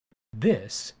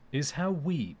This is how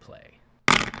we play.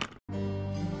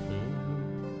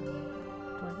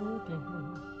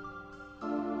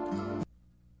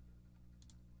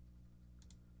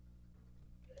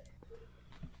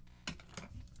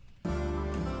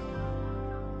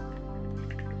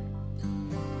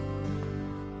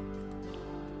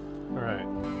 Alright.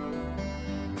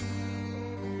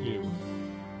 You.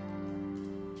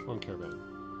 One caravan.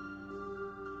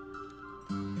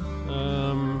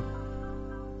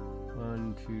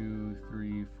 1, 2,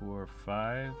 3, 4,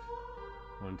 5.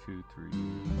 1, 2, 3.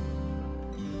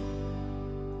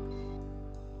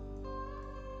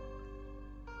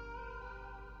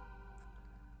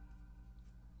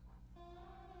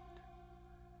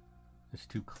 It's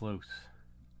too close.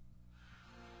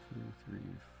 2, 3,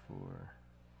 4.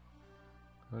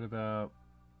 What about...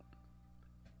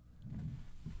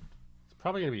 It's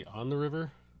probably going to be on the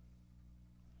river.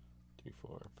 2,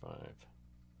 4, 5.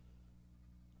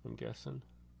 I'm guessing.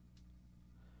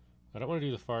 I don't want to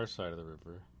do the far side of the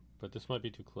river, but this might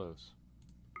be too close.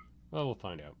 Well, we'll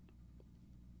find out.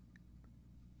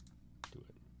 Do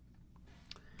it.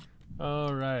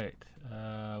 Alright.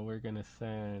 We're going to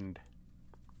send...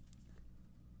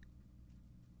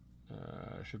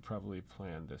 I should probably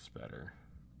plan this better.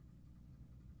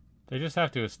 They just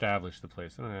have to establish the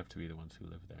place. They don't have to be the ones who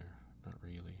live there. Not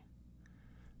really.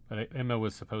 But Emma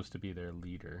was supposed to be their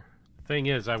leader. The thing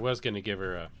is, I was going to give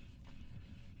her a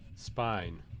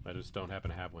spine. I just don't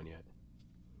happen to have one yet.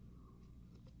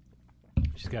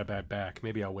 She's got a bad back.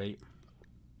 Maybe I'll wait.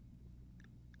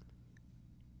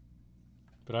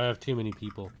 But I have too many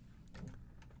people.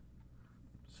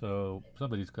 So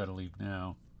somebody's got to leave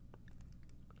now.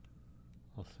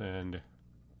 I'll send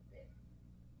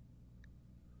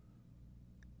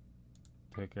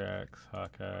Pickaxe,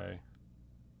 Hawkeye.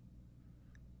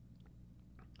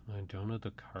 Idona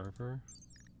the Carver.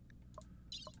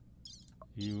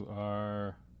 You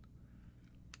are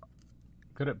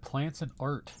good at plants and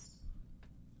art.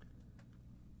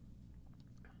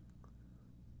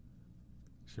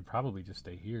 Should probably just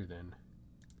stay here then.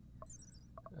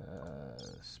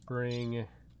 Spring.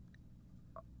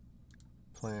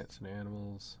 Plants and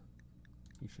animals.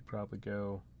 You should probably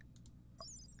go.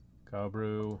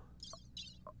 Gobru.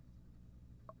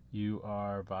 You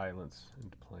are violence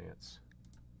and plants.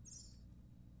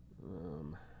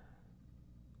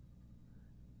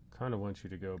 Kind of want you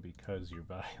to go because you're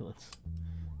violence,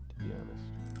 to be honest.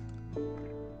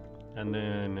 And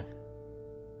then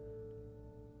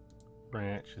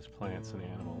branch is plants and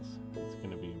animals. It's going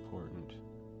to be important.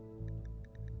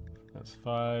 That's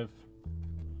 5.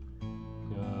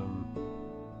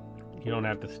 You don't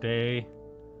have to stay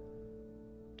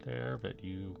there, but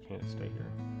you can't stay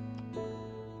here.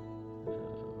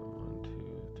 1, 2,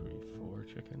 3, 4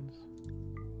 chickens.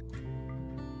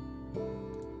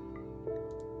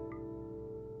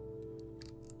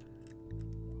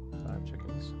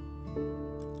 Chickens.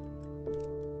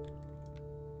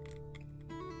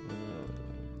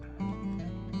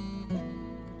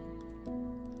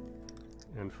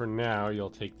 And for now,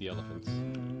 you'll take the elephants.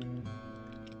 You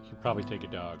should probably take a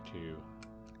dog too.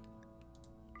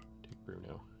 Take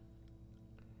Bruno.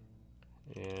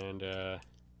 And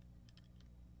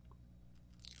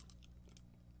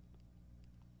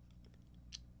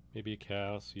maybe a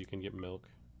cow so you can get milk.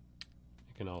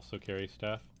 You can also carry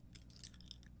stuff.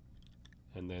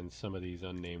 And then some of these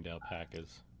unnamed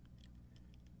alpacas.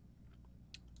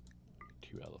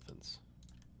 2 elephants.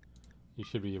 You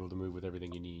should be able to move with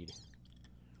everything you need.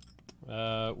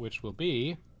 Which will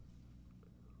be...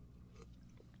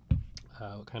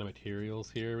 what kind of materials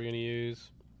here are we going to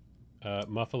use?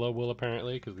 Muffalo wool,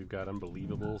 apparently, because we've got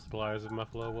unbelievable supplies of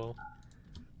muffalo wool.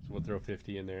 So we'll throw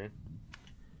 50 in there.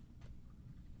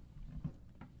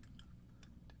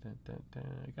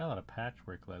 I got a lot of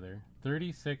patchwork leather.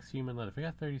 36 human leather. If we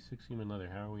got 36 human leather,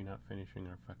 how are we not finishing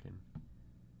our fucking...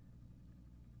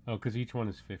 Oh, because each one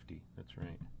is 50. That's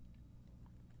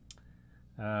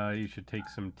right. You should take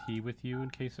some tea with you in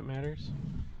case it matters.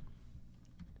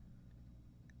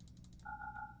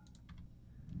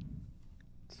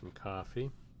 Some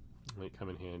coffee. Might come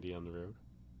in handy on the road.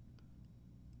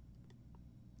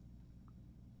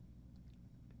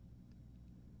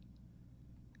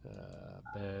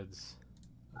 Beds,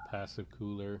 a passive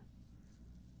cooler.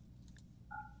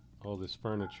 All this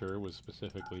furniture was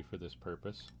specifically for this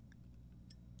purpose.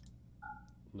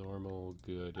 Normal,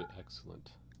 good,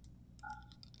 excellent.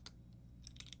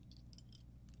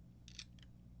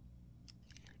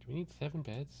 Do we need 7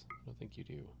 beds? I don't think you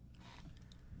do.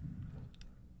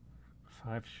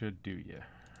 5 should do ya.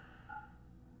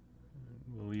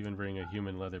 We'll even bring a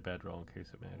human leather bedroll in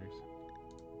case it matters.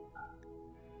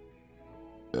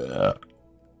 How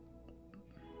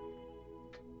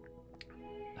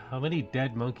many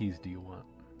dead monkeys do you want?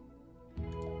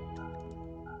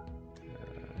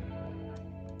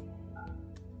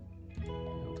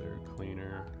 Builder,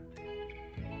 cleaner.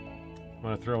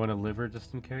 Want to throw in a liver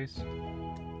just in case?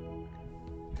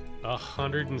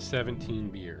 117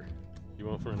 beer. You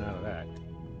won't run out of that.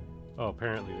 Oh,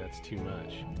 apparently that's too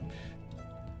much.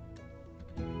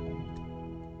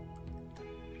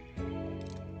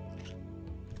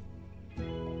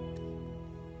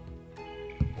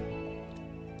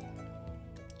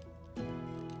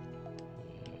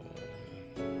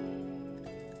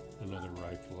 Another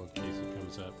rifle in case it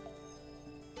comes up.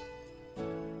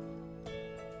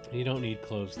 You don't need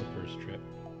clothes the first trip.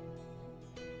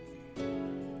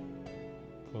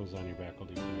 Clothes on your back will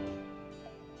do for now.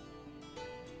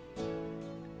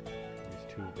 These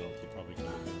tool belts will probably go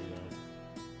over.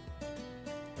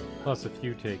 Plus, if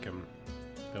you take them,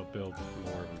 they'll build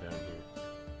more of them down here.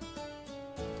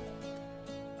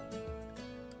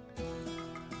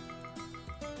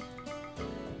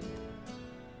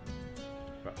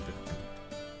 About 50.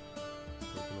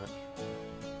 Not too much.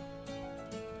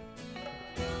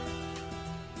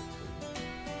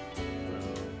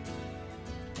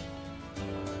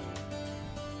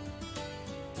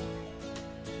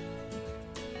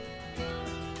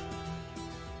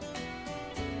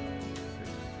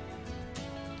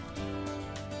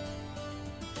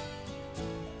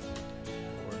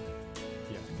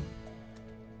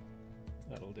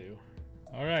 That'll do.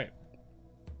 All right.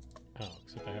 Oh,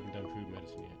 except I haven't done food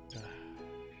medicine yet.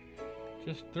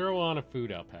 Just throw on a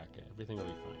food alpaca. Everything will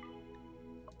be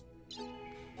fine.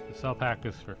 This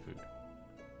alpaca's for food.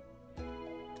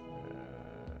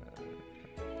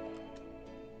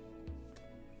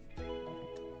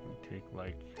 Take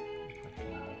like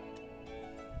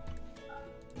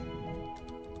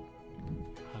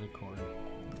honeycorn.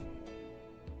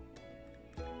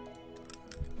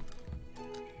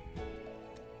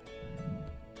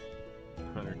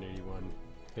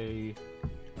 Hey.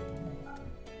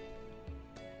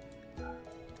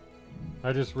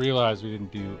 I just realized we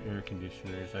didn't do air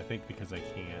conditioners. I think because I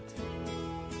can't.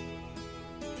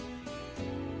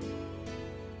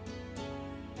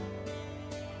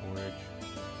 Forage.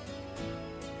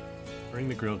 Bring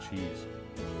the grilled cheese.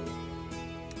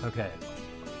 Okay.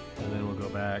 And then we'll go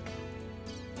back.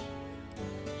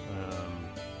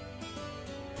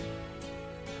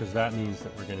 Because that means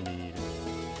that we're going to need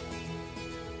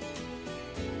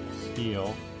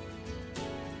steel.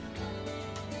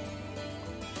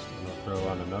 And we'll throw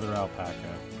on another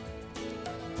alpaca.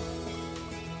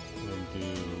 And do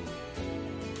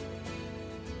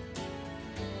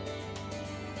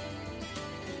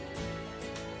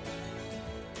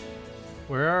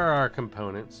where are our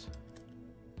components?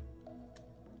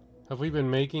 Have we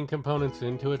been making components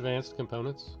into advanced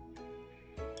components?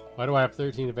 Why do I have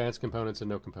 13 advanced components and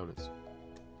no components?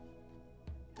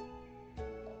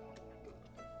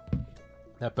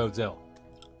 That bodes ill.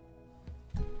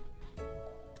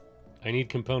 I need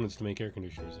components to make air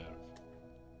conditioners out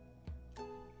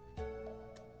of.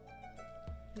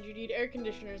 You need air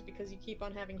conditioners because you keep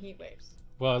on having heat waves.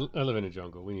 Well, I live in a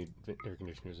jungle. We need air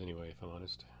conditioners anyway, if I'm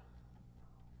honest.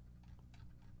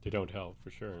 They don't help,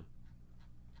 for sure.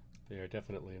 They are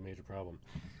definitely a major problem.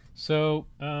 So,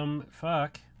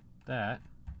 fuck that.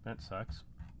 That sucks.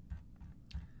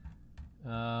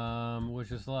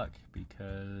 Wish us luck,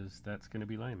 because that's going to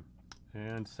be lame.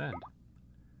 And send.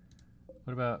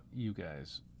 What about you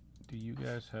guys? Do you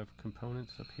guys have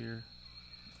components up here?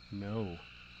 No.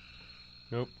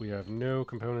 Nope, we have no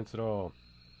components at all.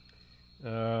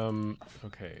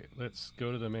 Okay, let's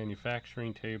go to the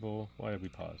manufacturing table. Why have we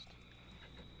paused?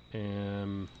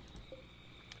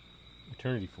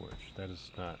 Eternity Forge. That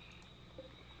is not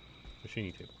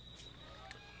machining table.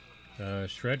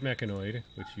 Shred Mechanoid,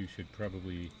 which you should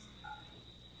probably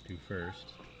do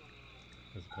first,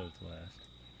 as opposed to last.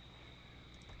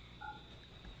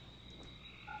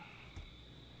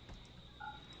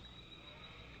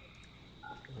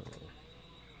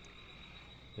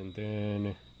 And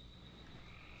then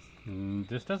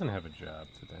this doesn't have a job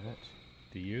for that.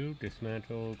 Do you?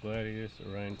 Dismantle, Gladius,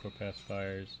 Orion Core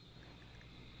Pacifiers,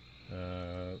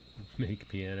 make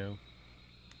piano.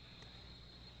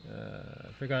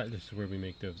 I forgot this is where we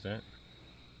make those at.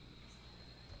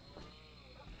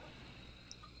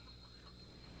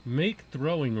 Make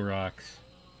throwing rocks.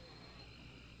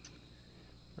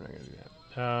 We're not gonna do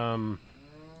that.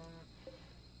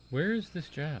 Where is this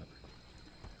job?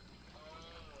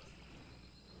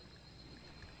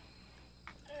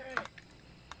 Alright.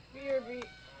 BRB.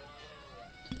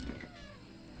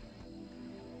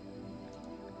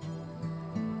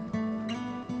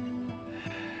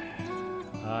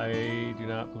 I do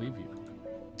not believe you.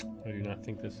 I do not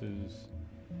think this is...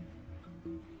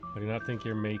 I do not think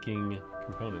you're making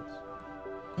components.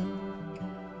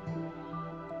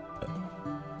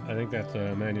 I think that's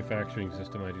a manufacturing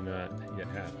system I do not yet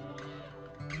have.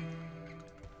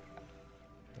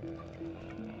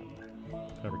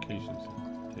 Fabrication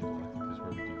table, I think is where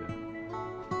we do that.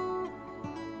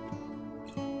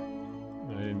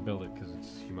 I didn't build it because it's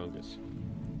humongous.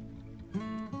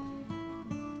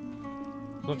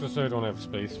 It's not to say I don't have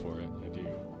space for it. I do.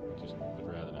 I just would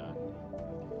rather not.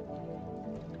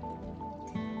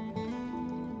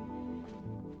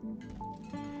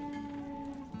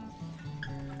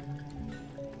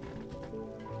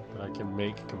 But I can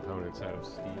make components out of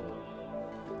steel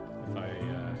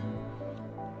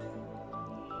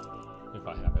if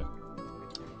I have it.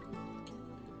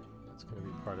 That's going to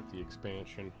be part of the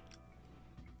expansion.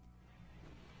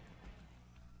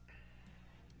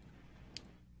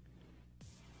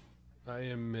 I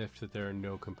am miffed that there are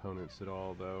no components at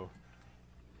all, though.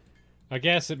 I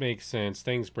guess it makes sense.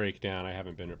 Things break down. I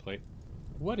haven't been replaced.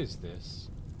 What is this?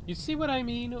 You see what I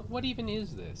mean? What even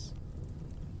is this?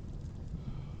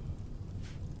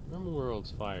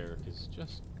 Rimworld's fire is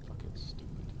just fucking stupid.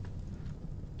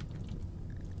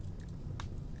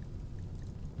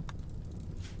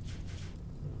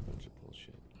 A bunch of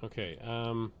bullshit. Okay,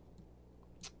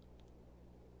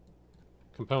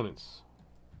 components.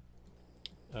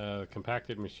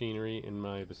 Compacted machinery in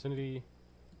my vicinity.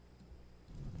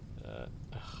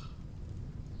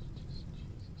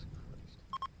 Jesus Christ.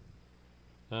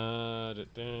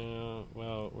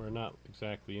 Well, we're not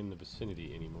exactly in the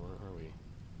vicinity anymore, are we?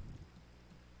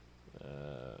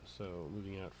 So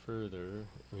moving out further,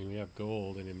 I mean, we have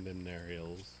gold in them there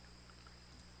hills.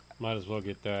 Might as well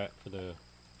get that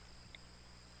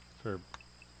for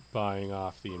buying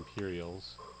off the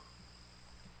Imperials.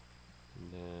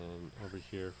 And then over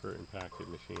here for impacted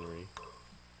machinery.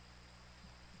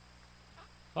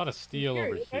 A lot of steel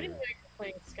over here. I didn't know you were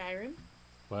playing Skyrim.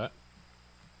 What?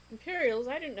 Imperials,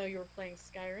 I didn't know you were playing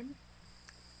Skyrim.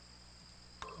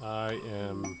 I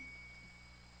am...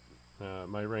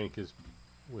 my rank is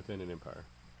within an empire.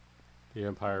 The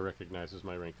empire recognizes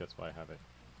my rank, that's why I have it.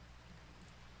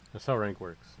 That's how rank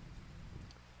works.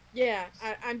 Yeah,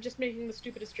 I'm just making the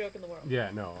stupidest joke in the world.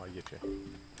 Yeah, no, I get you.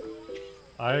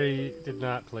 I did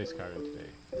not play Skyrim today.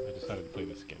 I decided to play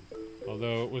this again.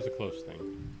 Although it was a close thing.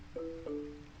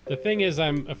 The thing is,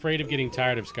 I'm afraid of getting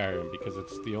tired of Skyrim because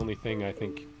it's the only thing I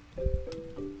think... I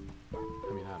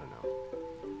mean, I don't know.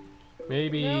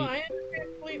 Maybe... No, I understand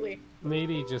completely.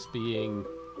 Maybe just being...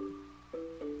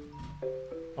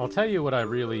 I'll tell you what I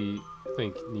really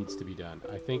think needs to be done.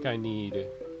 I think I need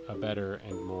a better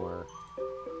and more...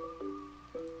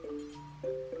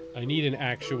 I need an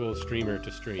actual streamer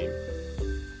to stream.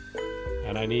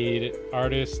 And I need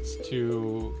artists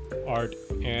to art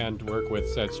and work with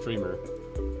said streamer.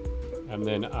 And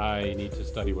then I need to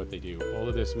study what they do. All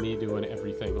of this me doing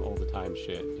everything all the time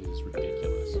shit is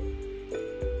ridiculous.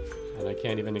 And I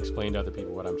can't even explain to other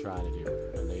people what I'm trying to do.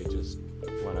 And they just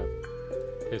want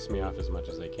to piss me off as much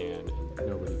as they can. And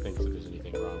nobody thinks that there's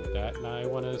anything wrong with that. And I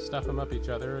want to stuff them up each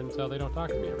other until they don't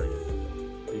talk to me ever again.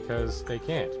 Because they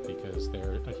can't. Because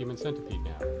they're a human centipede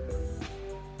now.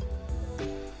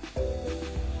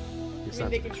 I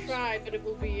mean, they can try, but it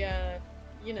will be,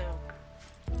 you know,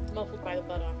 muffled by the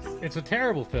buttocks. It's a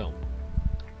terrible film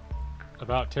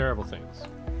about terrible things.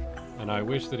 And I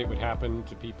wish that it would happen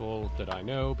to people that I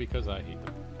know because I hate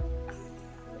them.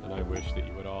 And I wish that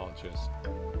you would all just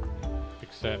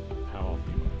accept how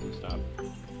awful you are and stop.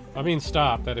 I mean,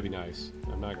 stop. That'd be nice.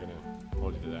 I'm not going to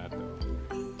hold you to that, though.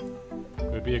 I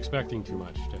would be expecting too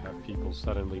much to have people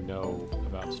suddenly know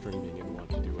about streaming and want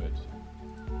to do it.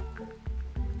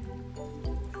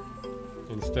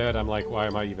 Instead, I'm like, why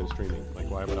am I even streaming? Like,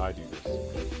 why would I do this?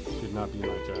 It should not be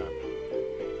my job.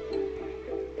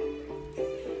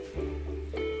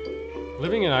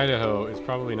 Living in Idaho is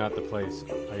probably not the place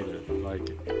either. Like,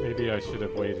 maybe I should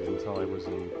have waited until I was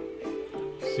in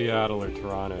Seattle or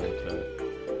Toronto to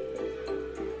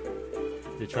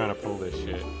be trying to pull this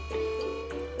shit.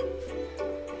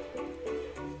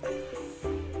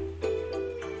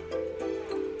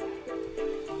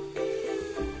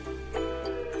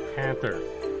 Panther.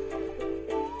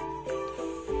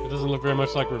 It doesn't look very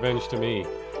much like revenge to me.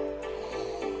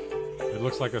 It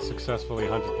looks like a successfully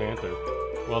hunted panther.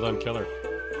 Well done, Killer.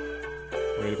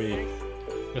 Way to be.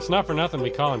 It's not for nothing we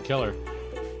call him Killer.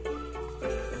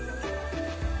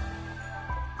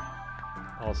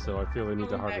 Also, I feel I need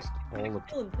to harvest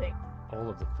all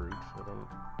of the fruit. I don't...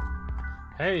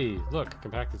 Hey, look,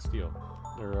 compacted steel.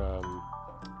 Or,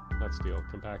 not steel,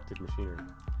 compacted machinery.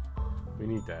 We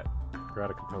need that. We're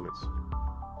out of components.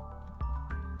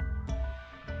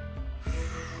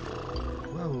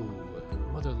 Whoa.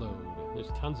 Mother load. There's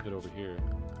tons of it over here.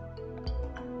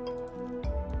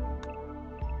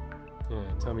 Yeah,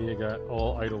 tell me you got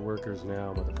all idle workers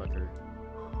now, motherfucker.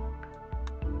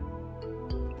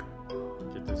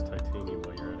 Get this titanium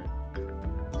while you're at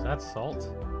it. Is that salt?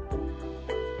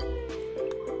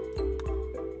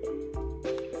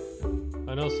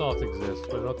 I know salt exists,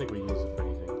 but I don't think we use it for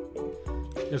anything.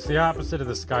 It's the opposite of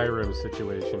the Skyrim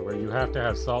situation, where you have to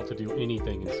have salt to do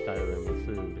anything in Skyrim with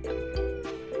food.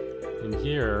 In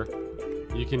here,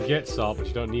 you can get salt, but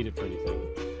you don't need it for anything.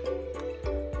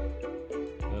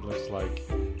 That looks like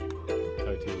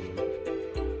titanium.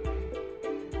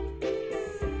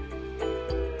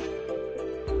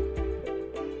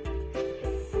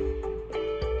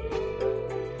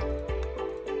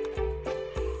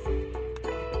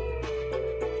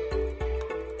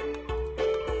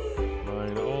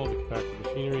 Mine all the compacted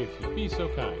machinery, if you'd be so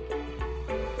kind.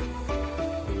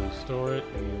 And store it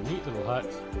in your neat little hut.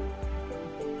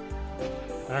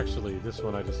 Actually, this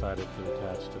one I decided to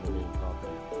attach to the main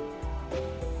property.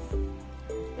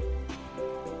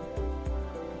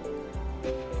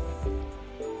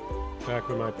 Back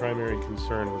when my primary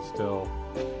concern was still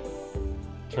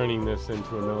turning this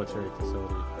into a military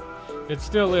facility. It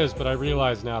still is, but I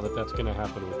realize now that that's going to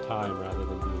happen with time rather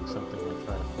than being something I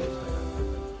try to force to happen.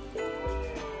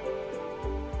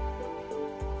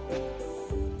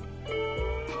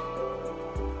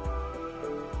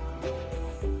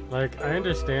 Like, I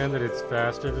understand that it's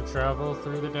faster to travel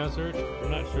through the desert.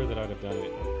 I'm not sure that I'd have done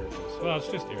it on purpose. Well, it's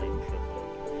just arid and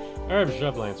shrubland. Arid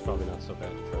shrubland's probably not so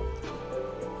bad to travel through.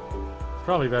 It's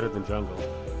probably better than jungle.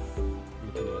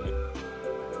 Looking at it.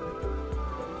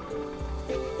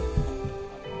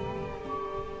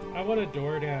 I want to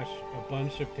DoorDash a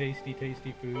bunch of tasty,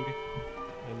 tasty food,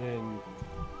 and then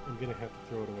I'm gonna have to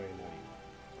throw it away and not eat.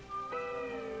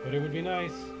 But it would be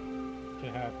nice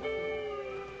to have the food.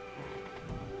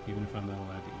 Even if I'm not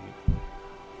allowed to eat.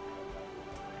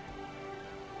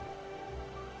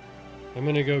 I'm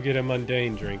gonna go get a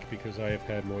mundane drink because I have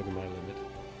had more than my limit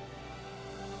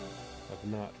of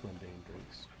not mundane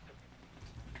drinks.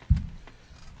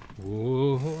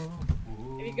 Whoa.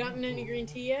 Have you gotten any green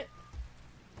tea yet?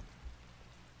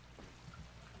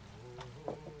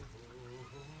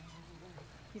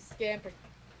 He's scampering.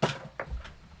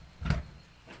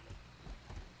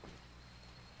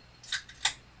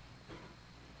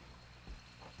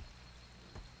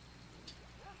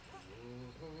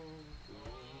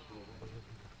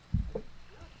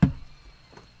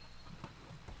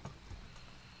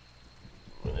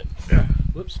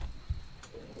 Whoops.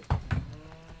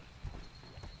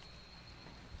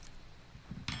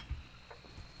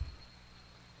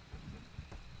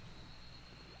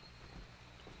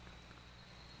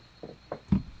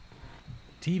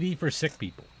 TV for sick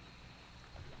people.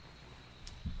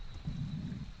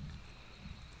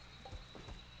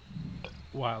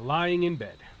 While lying in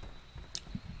bed.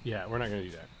 Yeah, we're not going to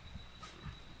do that.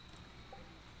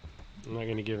 I'm not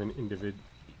going to give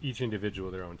each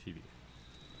individual their own TV.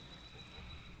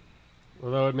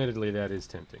 Although, admittedly, that is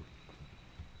tempting.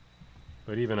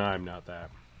 But even I'm not that.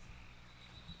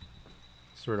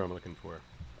 That's what I'm looking for.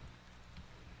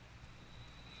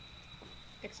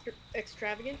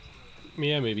 Extravagant?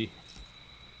 Yeah, maybe.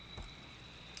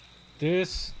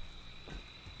 This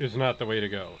is not the way to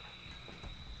go.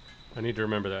 I need to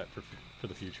remember that for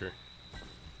the future.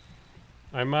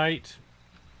 I might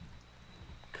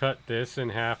cut this in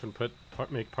half and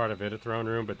make part of it a throne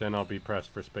room, but then I'll be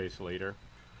pressed for space later.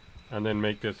 And then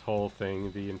make this whole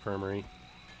thing the infirmary.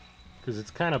 Because it's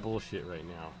kind of bullshit right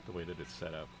now, the way that it's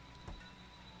set up.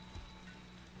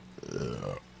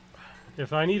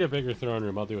 If I need a bigger throne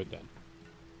room, I'll do it then.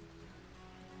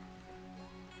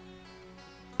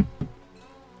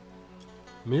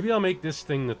 Maybe I'll make this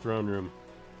thing the throne room.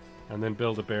 And then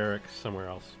build a barracks somewhere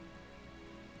else.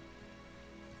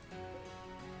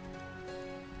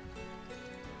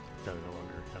 Gotta no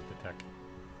longer have the tech.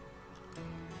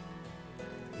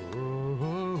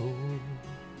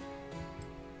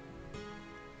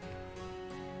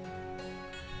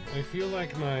 I feel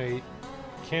like my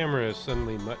camera is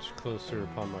suddenly much closer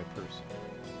upon my person.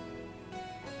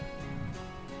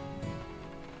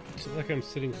 It's like I'm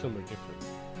sitting somewhere different.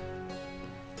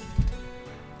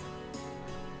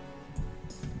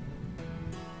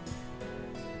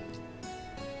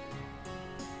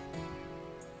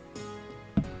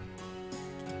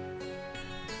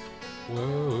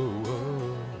 Whoa,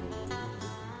 whoa.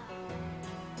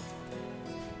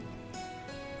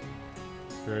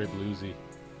 Very bluesy.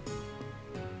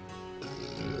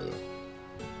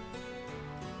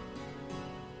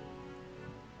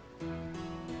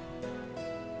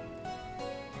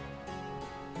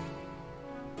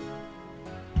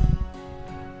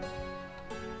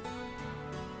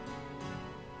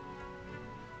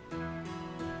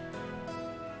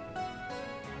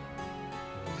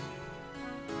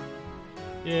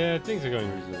 Yeah, things are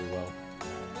going reasonably well.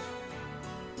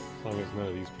 As long as none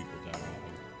of these people die or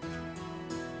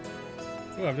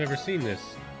anything. Oh, I've never seen this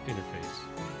interface.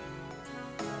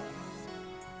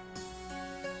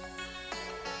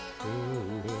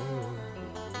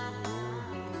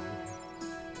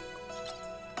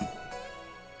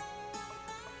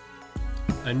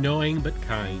 Annoying but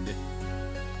kind.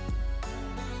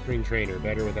 String trainer,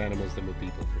 better with animals than with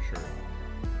people for sure.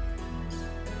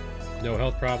 No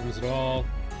health problems at all.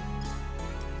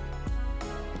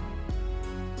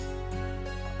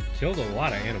 Killed a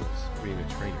lot of animals for being a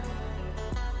trainer.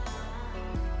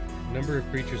 Number of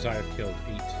creatures I have killed,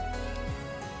 8.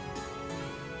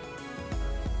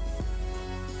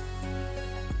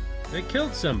 They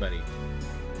killed somebody.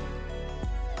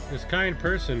 This kind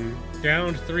person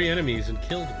downed 3 enemies and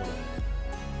killed one of them.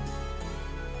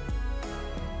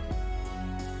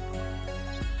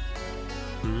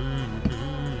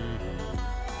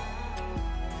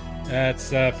 That's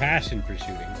passion for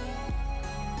shooting.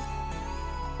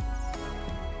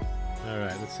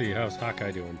 Alright, let's see. How's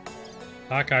Hawkeye doing?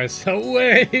 Hawkeye's a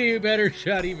way better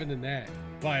shot even than that.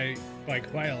 By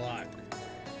quite a lot.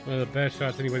 One of the best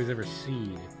shots anybody's ever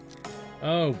seen.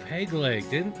 Oh, peg leg.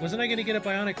 Wasn't I going to get a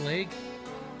bionic leg?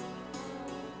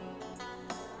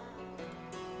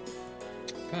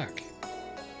 Fuck.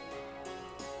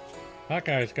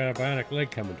 Hawkeye's got a bionic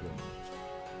leg coming to him.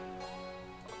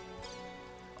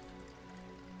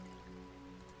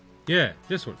 Yeah,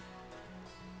 this one.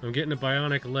 I'm getting a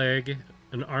bionic leg,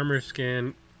 an armor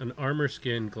skin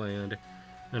gland,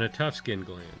 and a tough skin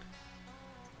gland.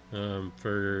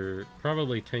 For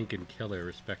probably tank and killer,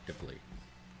 respectively.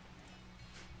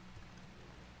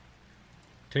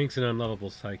 Tank's an unlovable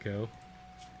psycho.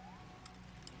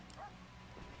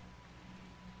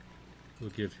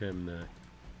 We'll give him the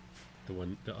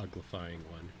uglifying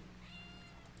one.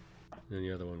 And then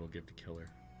the other one we'll give to killer.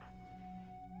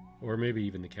 Or maybe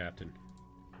even the captain.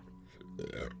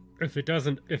 If it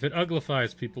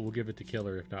uglifies people, we'll give it to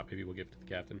killer. If not, maybe we'll give it to the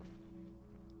captain.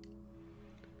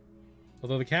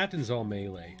 Although the captain's all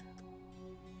melee.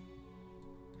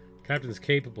 Captain's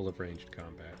capable of ranged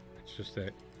combat. It's just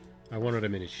that I wanted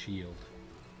him in his shield.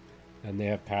 And they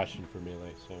have passion for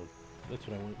melee, so that's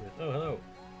what I went with. Oh, hello.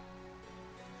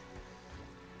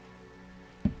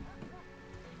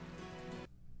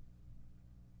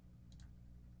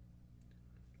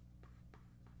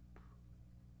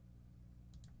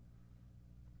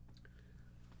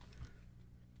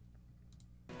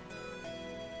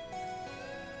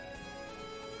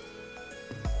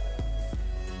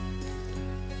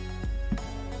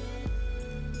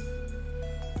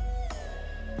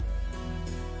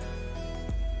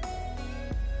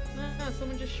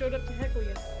 Someone just showed up to heckle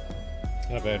you.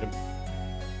 Not bad.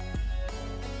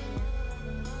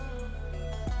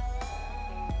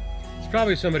 It's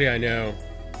probably somebody I know.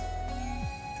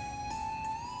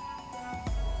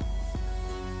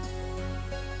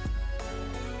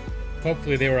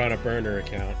 Hopefully they were on a burner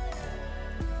account.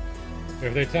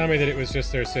 If they tell me that it was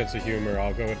just their sense of humor,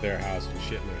 I'll go to their house and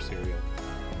shit in their cereal.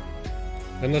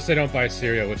 Unless they don't buy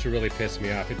cereal, which would really piss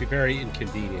me off. It'd be very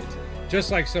inconvenient.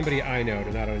 Just like somebody I know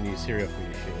to not only use cereal for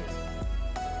your shit.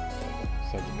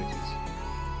 Sons of bitches.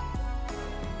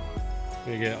 I'm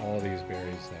gonna get all these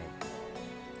berries though.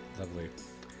 Lovely.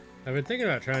 I've been thinking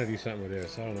about trying to do something with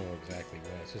this. I don't know exactly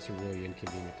what. It's just a really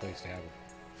inconvenient place to have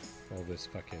all this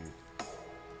fucking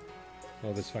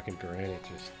granite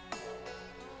just,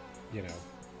 you know,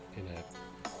 in a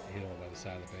hill by the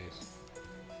side of the base.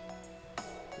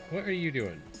 What are you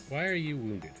doing? Why are you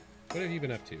wounded? What have you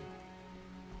been up to?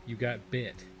 You got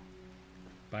bit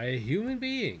by a human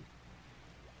being.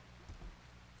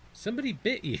 Somebody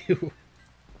bit you.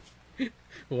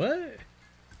 What?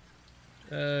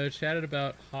 Chatted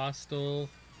about hostile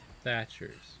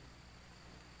Thatchers.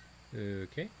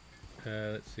 Okay.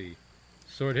 Let's see.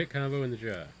 Sword hit combo in the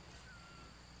jaw.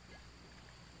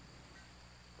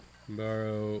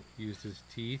 Morrow used his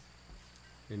teeth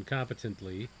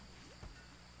incompetently,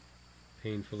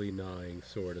 painfully gnawing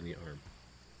sword in the arm.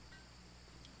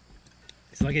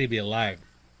 It's lucky to be alive.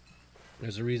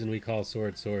 There's a reason we call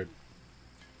sword sword.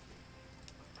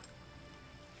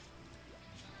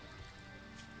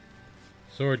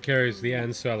 Sword carries the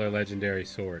Answeller legendary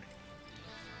sword,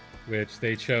 which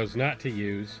they chose not to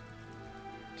use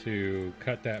to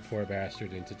cut that poor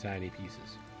bastard into tiny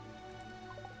pieces.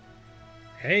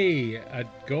 Hey, a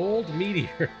gold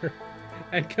meteor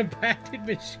and compacted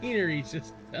machinery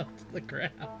just fell to the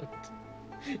ground.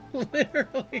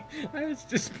 Literally, I was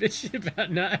just bitching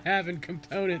about not having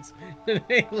components, and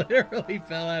they literally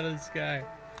fell out of the sky.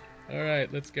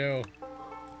 Alright, let's go.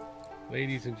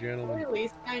 Ladies and gentlemen.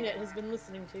 Clearly, Skynet has been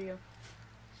listening to you.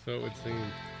 So it would seem.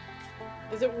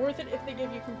 Is it worth it if they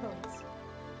give you components?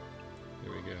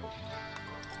 There we go.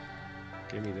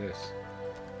 Give me this.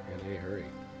 In a hurry.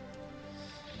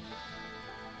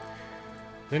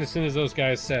 Then as soon as those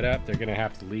guys set up, they're going to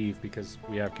have to leave because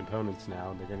we have components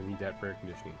now and they're going to need that for air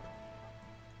conditioning.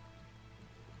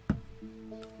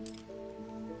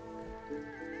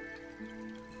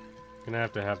 Going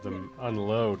to have them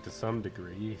unload to some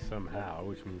degree somehow,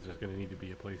 which means there's going to need to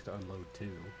be a place to unload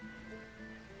too.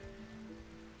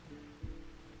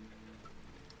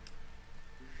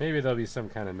 Maybe there'll be some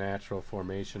kind of natural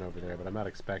formation over there, but I'm not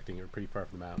expecting it. We're pretty far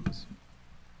from the mountains.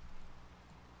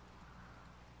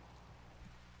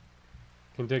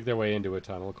 Can dig their way into a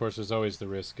tunnel. Of course, there's always the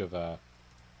risk of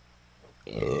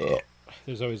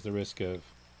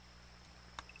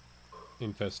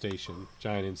infestation,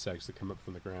 giant insects that come up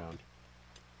from the ground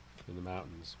in the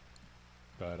mountains.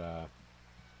 But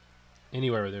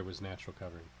anywhere where there was natural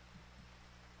covering.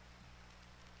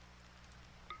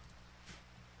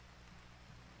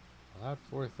 Allowed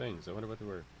 4 things. I wonder what they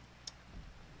were.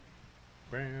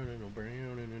 Brown and a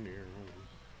brown and an ear.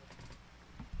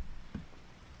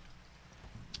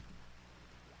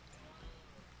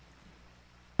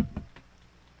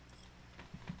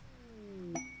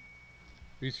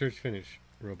 Research finish.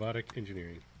 Robotic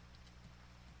engineering.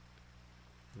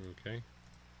 Okay.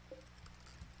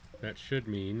 That should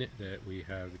mean that we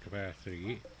have the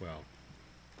capacity. Well,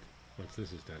 once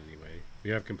this is done anyway. We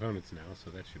have components now,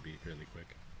 so that should be fairly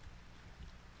quick.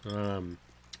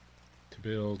 To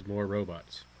build more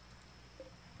robots.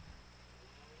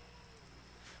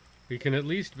 We can at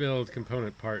least build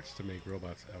component parts to make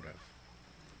robots out of.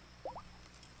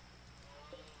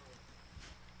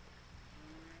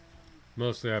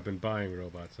 Mostly I've been buying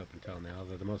robots up until now.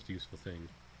 They're the most useful thing.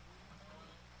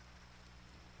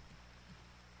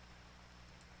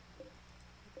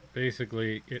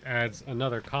 Basically, it adds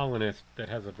another colonist that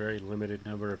has a very limited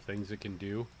number of things it can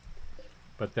do,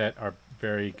 but that are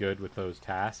very good with those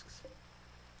tasks.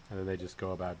 And then they just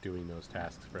go about doing those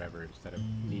tasks forever instead of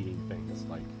needing things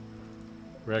like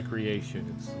recreation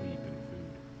and sleep and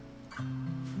food.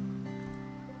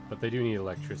 But they do need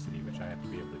electricity, which I have to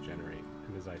be able to generate.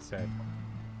 And as I said,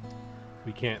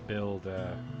 we can't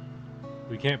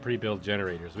pre-build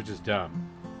generators, which is dumb,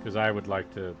 because I would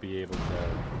like to be able to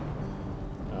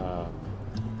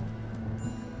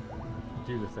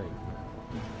do the thing.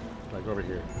 Like over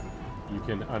here, you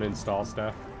can uninstall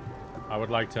stuff. I would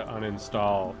like to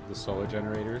uninstall the solar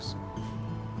generators.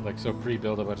 Like, so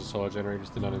pre-build a bunch of solar generators,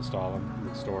 then uninstall them, and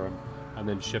then store them, and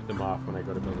then ship them off when I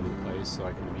go to build a new place, so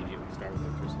I can immediately start with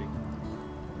electricity.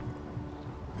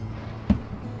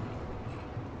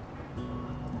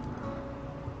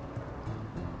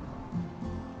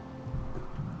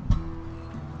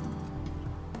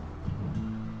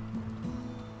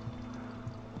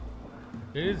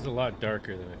 It is a lot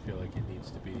darker than I feel like it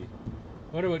needs to be.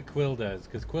 I wonder what Quill does,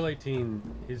 because Quill 18,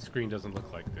 his screen doesn't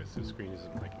look like this. His screen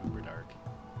isn't like uber dark.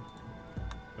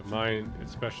 But mine,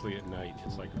 especially at night,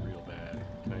 is like real bad.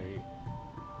 Can I...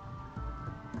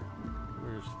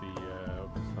 Where's the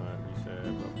reset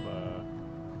of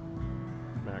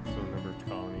maximum number of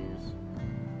colonies?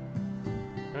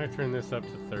 Can I turn this up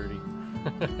to 30?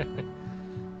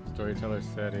 Storyteller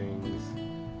settings,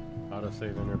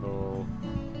 autosave interval,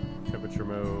 temperature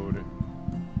mode,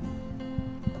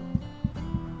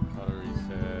 auto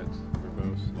reset,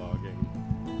 verbose logging.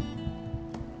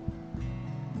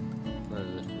 What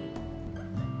does this mean?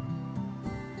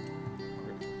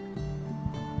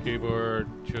 Keyboard,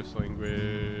 choose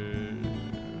language,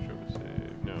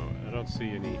 save. No, I don't see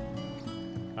any.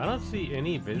 I don't see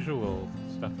any visual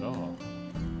stuff at all.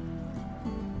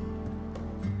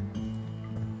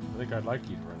 I think I'd like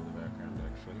you to run in the background,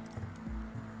 actually.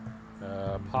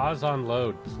 Pause on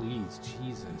load, please.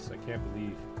 Jesus, I can't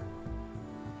believe.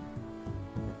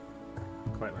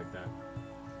 Quite like that.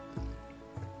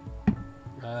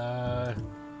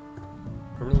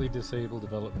 Permanently disable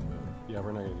development mode. Yeah,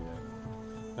 we're not gonna do that.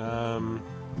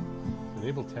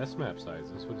 Enable test map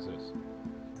sizes. What is this?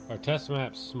 Are test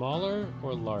maps smaller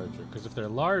or larger? Because if they're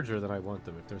larger, then I want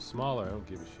them. If they're smaller, I don't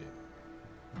give a shit.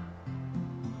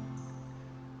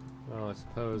 Well, I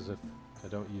suppose if I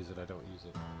don't use it, I don't use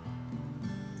it.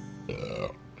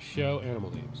 Show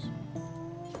animal names.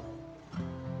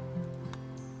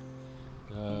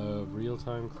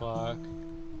 Real-time clock.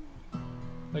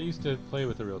 I used to play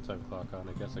with the real-time clock on.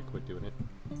 I guess I quit doing it.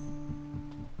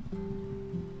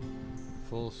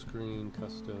 Full screen,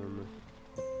 custom.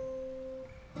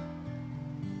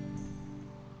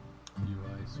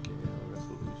 UI scale,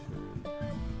 resolution.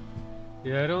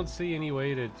 Yeah, I don't see any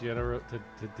way to generate to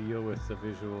deal with the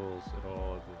visuals at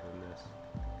all other than this.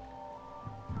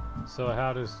 So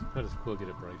how does Quill get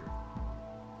it brighter?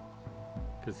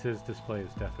 Because his display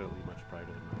is definitely much brighter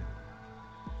than mine.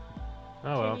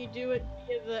 Oh well. Can you do it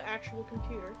via the actual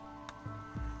computer?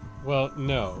 Well,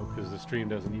 no, because the stream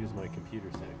doesn't use my computer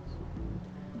settings.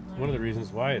 One of the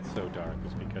reasons why it's so dark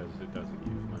is because it doesn't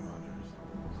use my monitor's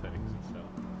settings itself.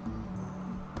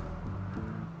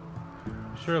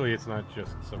 Surely it's not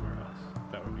just somewhere else.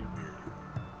 That would be weird.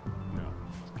 No,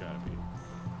 it's gotta be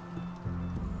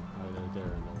either there or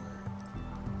nowhere.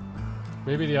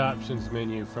 Maybe the options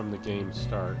menu from the game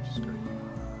start screen.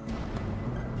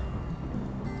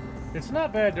 It's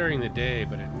not bad during the day,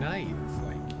 but at night it's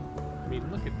like, I mean,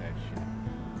 look at that shit.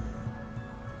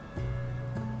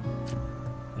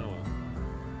 Oh well.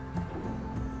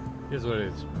 Here's what it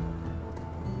is.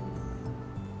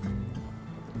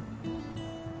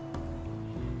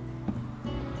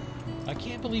 I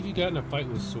can't believe you got in a fight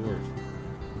with Sword.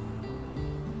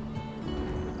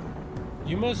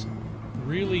 You must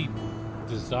really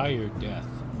desire death.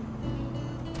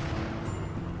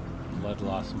 Blood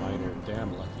loss minor.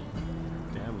 Damn lucky.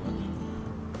 Damn lucky.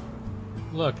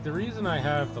 Look, the reason I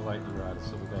have the lightning rod is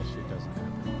so that shit doesn't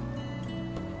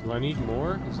happen. Do I need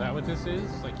more? Is that what this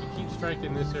is? Like, you keep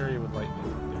striking this area with lightning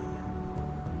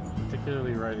down here.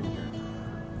 Particularly right in here.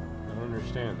 I don't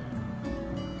understand that.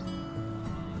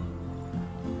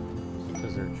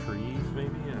 Because they're trees,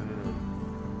 maybe? I don't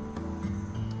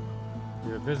know.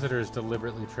 Your visitors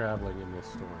deliberately traveling in this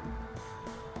storm.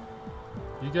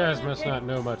 You guys must not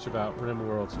know much about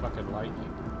Rimworld's fucking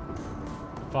lightning.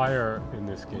 The fire in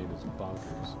this game is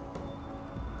bonkers.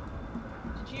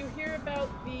 Did you hear about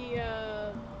the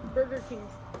Burger King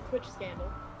Twitch scandal?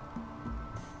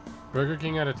 Burger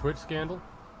King had a Twitch scandal?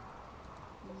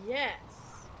 Yes.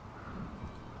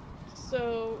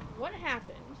 So what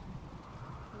happened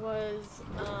was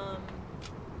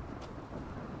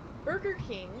Burger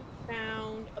King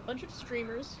found a bunch of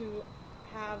streamers who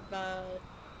have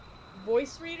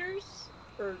voice readers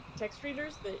or text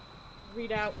readers that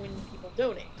read out when people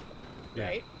donate,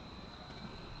 right?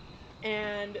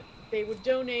 And they would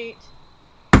donate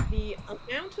the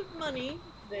amount of money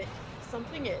that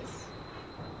something is,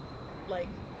 like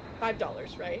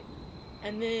 $5, right?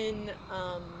 And then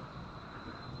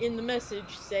in the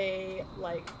message say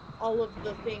like all of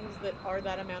the things that are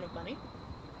that amount of money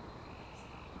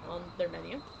on their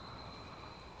menu.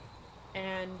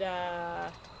 And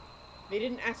they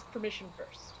didn't ask permission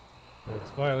first. Well,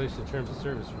 it's violation of terms of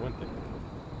service for one thing.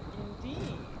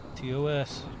 Indeed.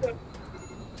 TOS.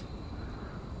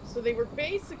 So they were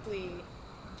basically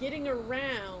getting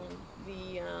around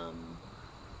the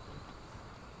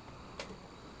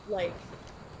like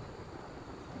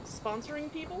sponsoring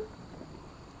people,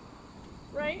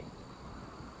 right?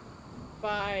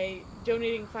 By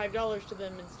donating $5 to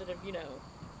them instead of, you know,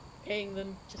 paying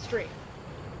them to stream.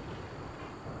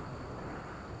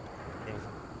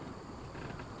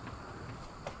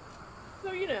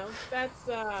 So, you know, that's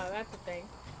a thing.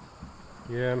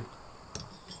 Yeah.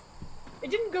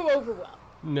 It didn't go over well.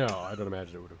 No, I don't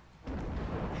imagine it would have.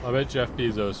 I bet Jeff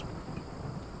Bezos.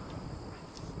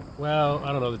 Well,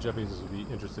 I don't know that Jeff Bezos would be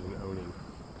interested in owning.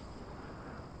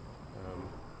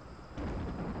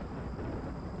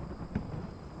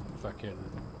 Fucking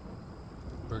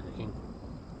Burger King.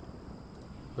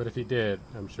 But if he did,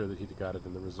 I'm sure that he'd got it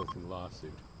in the resulting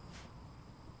lawsuit.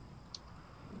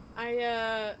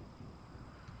 I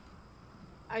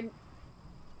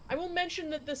will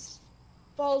mention that this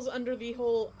falls under the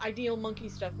whole ideal monkey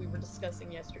stuff we were discussing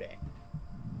yesterday.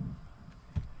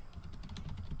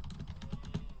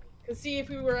 Because see, if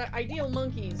we were ideal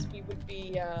monkeys, we would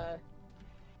be,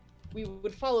 we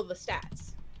would follow the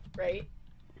stats, right?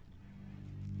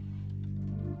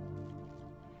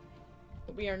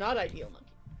 But we are not ideal monkeys.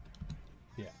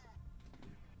 Yeah.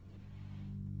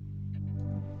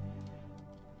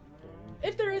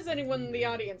 If there is anyone in the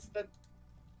audience that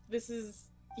this is...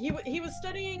 He was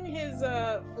studying his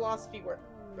philosophy work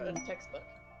textbook.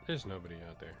 There's nobody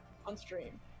out there. On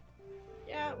stream.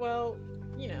 Yeah, well,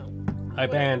 you know. I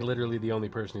banned literally the only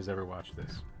person who's ever watched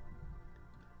this.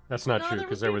 That's not true,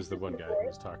 because there was the one guy before. who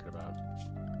was talking about.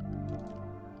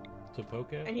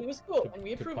 Topoke? And he was cool, and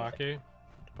we approved of it.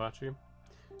 Tapachi?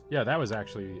 Yeah, that was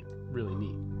actually really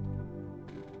neat.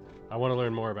 I want to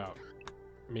learn more about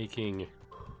making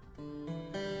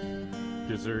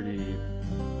desserty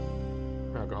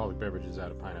alcoholic beverages out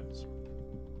of pineapples.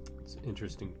 It's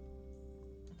interesting.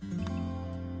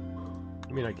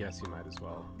 I mean, I guess you might as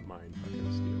well mine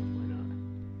fucking steel. Why not?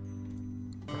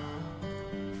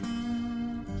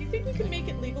 Do you think we could make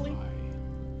it legally?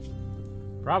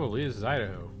 Probably. This is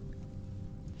Idaho.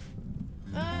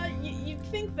 You'd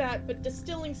think that, but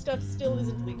distilling stuff still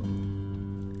isn't legal.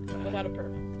 without a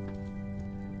permit.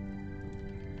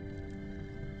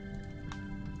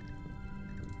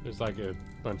 There's like a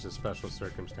bunch of special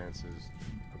circumstances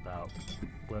about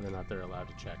whether or not they're allowed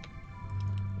to check.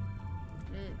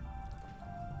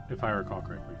 If I recall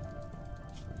correctly.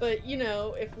 But, you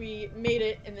know, if we made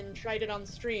it and then tried it on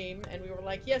stream and we were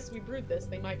like, yes, we brewed this,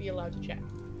 they might be allowed to check.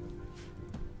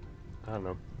 I don't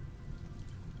know.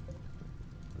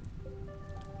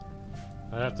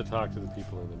 I'd have to talk to the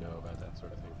people in the know about that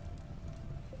sort of thing.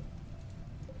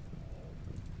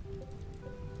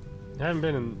 I haven't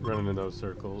been running in those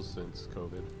circles since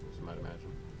COVID, as you might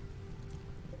imagine.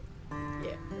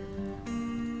 Yeah.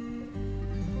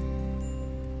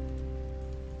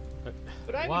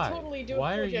 But I would totally do a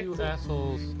Why are project you to-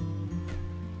 assholes?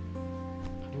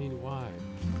 I mean, why?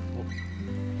 Well,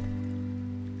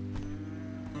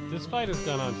 this fight has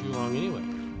gone on too long anyway.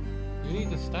 You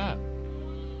need to stop.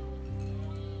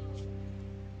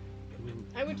 I mean,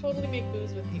 I would totally make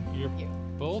booze with you. you're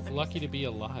both lucky to be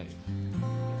alive.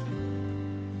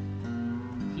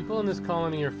 People in this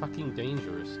colony are fucking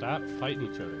dangerous. Stop fighting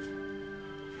each other.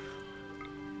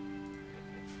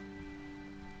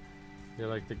 You're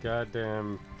like the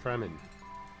goddamn Fremen.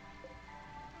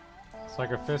 It's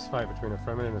like a fist fight between a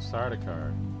Fremen and a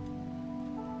Sardaukar.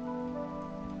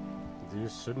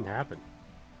 This shouldn't happen.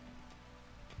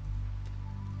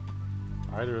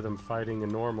 Either of them fighting a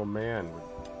normal man would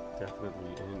definitely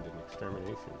end in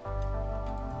extermination.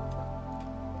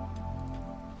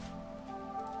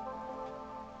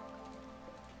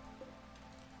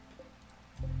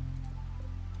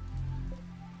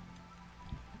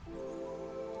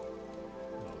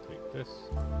 I'll take this.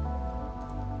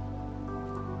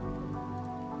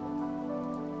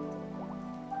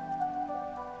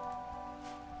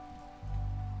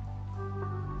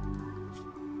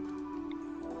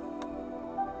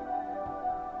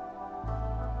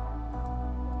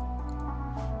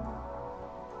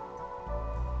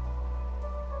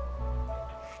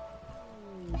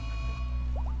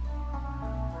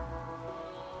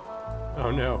 Oh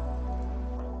no.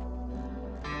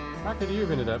 How could you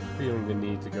have ended up feeling the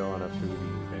need to go on a food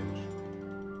eating binge?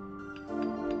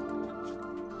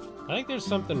 I think there's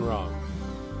something wrong.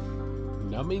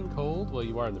 Numbing cold? Well,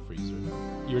 you are in the freezer.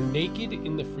 You're naked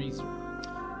in the freezer.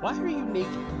 Why are you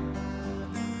naked?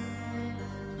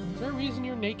 Is there a reason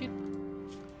you're naked?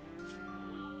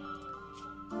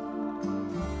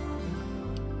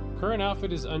 Current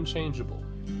outfit is unchangeable.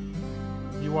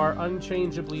 You are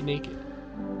unchangeably naked.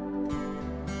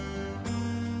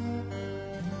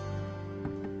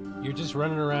 You're just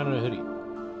running around in a hoodie.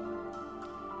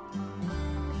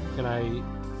 Can I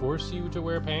force you to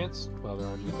wear pants? Well, there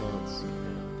aren't any pants.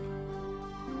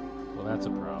 Well, that's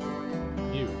a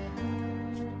problem. You.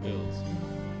 Bills.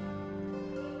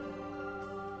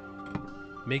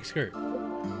 Make skirt.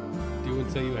 Do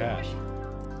and say you have.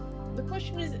 The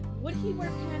question is, would he wear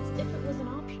pants if it was an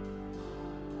option?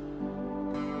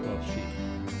 Well,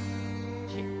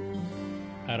 She.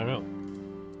 I don't know.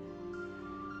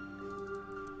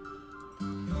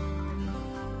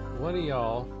 One of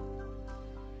y'all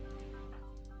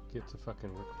get to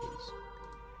fucking work, please.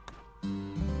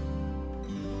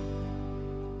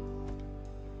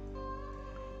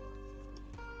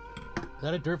 Is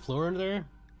that a dirt floor under there?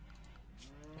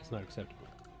 It's not acceptable.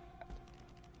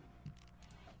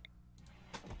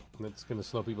 That's going to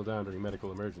slow people down during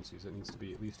medical emergencies. It needs to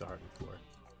be at least a hardened floor.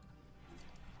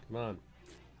 Come on.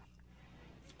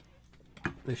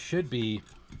 This should be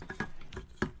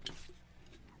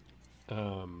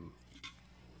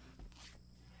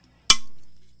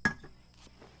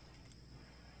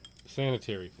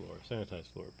sanitary floor, sanitized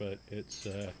floor, but it's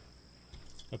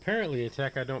apparently a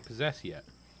tech I don't possess yet.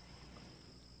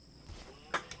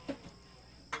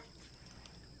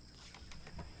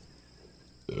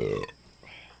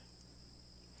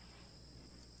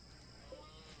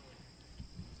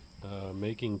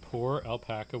 Making poor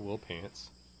alpaca wool pants.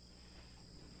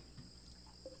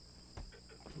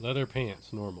 Leather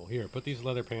pants, normal. Here, put these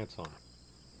leather pants on.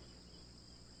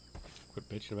 Quit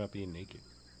bitching about being naked.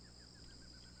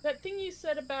 That thing you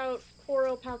said about poor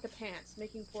alpaca pants,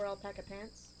 making poor alpaca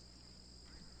pants?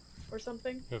 Or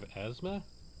something? You have asthma?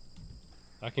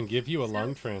 I can give you a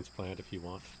lung transplant if you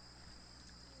want.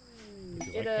 Would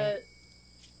you like that?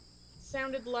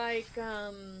 Sounded like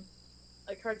a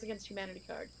Cards Against Humanity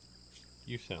card.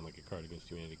 You sound like a Card Against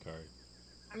Humanity card.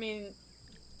 I mean,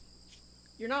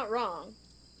 you're not wrong.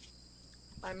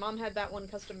 My mom had that one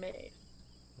custom made.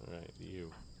 Alright,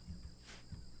 you.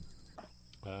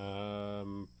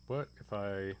 What if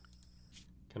I...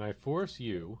 Can I force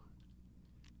you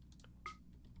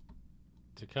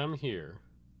to come here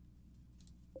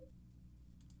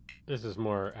This is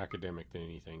more academic than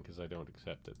anything because I don't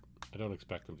accept it. I don't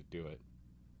expect them to do it.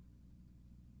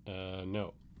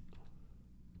 No.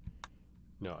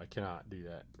 No, I cannot do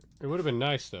that. It would have been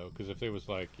nice though, because if they was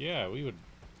like, yeah, we would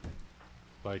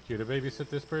like you to babysit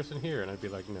this person here, and I'd be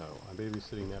like, no, I'm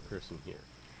babysitting that person here,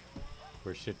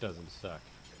 where shit doesn't suck,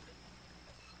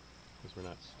 because we're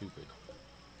not stupid,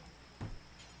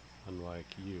 unlike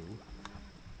you,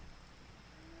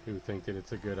 who think that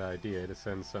it's a good idea to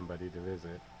send somebody to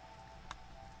visit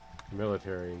a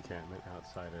military encampment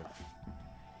outside of...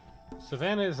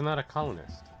 Savannah is not a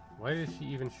colonist. Why did she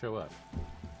even show up?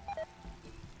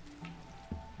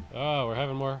 Oh, we're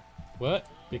having more... What?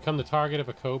 Become the target of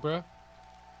a cobra?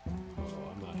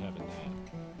 Oh, I'm not having that.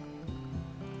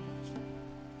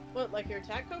 What, like your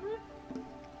attack cobra?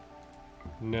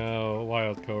 No, a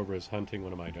wild cobra is hunting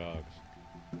one of my dogs.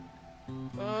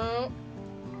 Oh.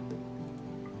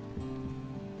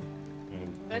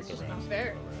 And That's just not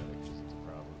fair. It's a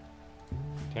problem.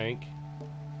 Tank.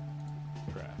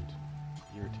 Draft.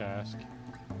 Your task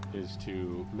is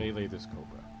to melee this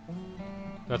cobra.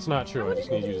 That's not true. I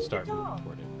just need you to start moving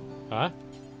toward it. Huh?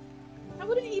 I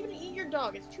wouldn't even eat your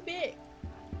dog. It's too big.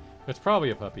 It's probably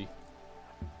a puppy.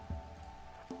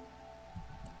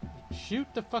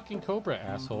 Shoot the fucking cobra,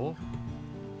 asshole.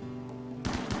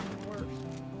 Worse.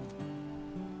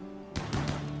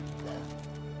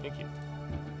 Thank you.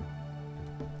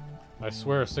 I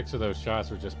swear 6 of those shots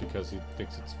were just because he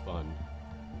thinks it's fun.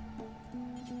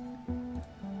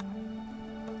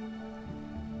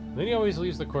 And then he always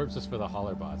leaves the corpses for the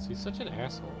holler bots. He's such an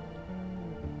asshole.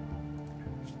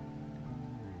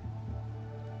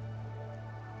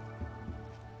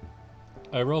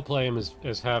 I roleplay him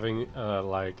as having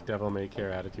like devil may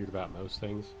care attitude about most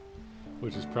things,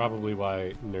 which is probably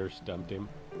why Nurse dumped him.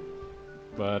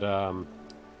 But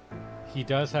he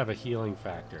does have a healing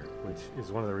factor, which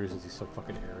is one of the reasons he's so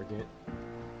fucking arrogant.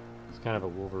 It's kind of a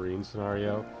Wolverine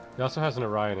scenario. He also has an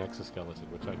Orion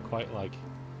exoskeleton, which I'd quite like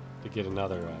to get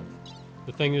another of.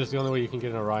 The thing is, the only way you can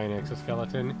get an Orion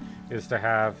exoskeleton is to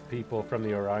have people from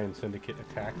the Orion Syndicate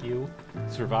attack you,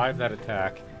 survive that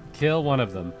attack, kill one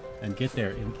of them, and get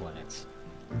their implants.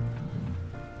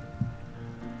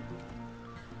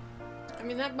 I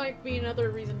mean, that might be another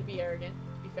reason to be arrogant,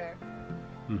 to be fair.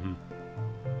 Mm-hmm.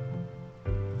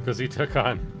 Because he took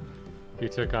on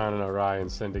an Orion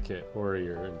Syndicate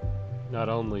warrior, and not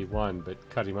only won, but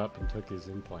cut him up and took his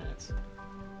implants.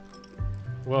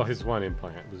 Well, his one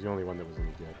implant was the only one that was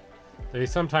any good. They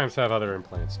sometimes have other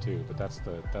implants too, but that's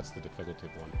the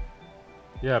definitive one.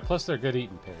 Yeah, plus they're good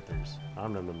eating panthers.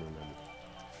 Nom nom nom nom nom.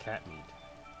 Cat meat.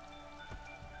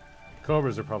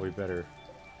 Cobras are probably better,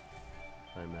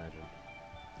 I imagine.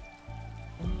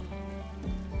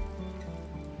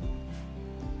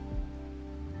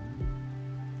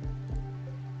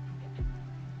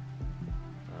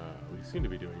 We seem to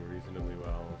be doing reasonably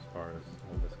well as far as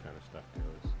all this kind of stuff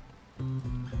goes. The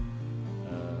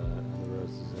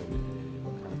roast is in a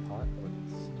what kind of pot?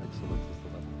 What's excellent is the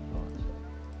level of pot.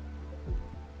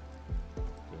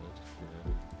 Good,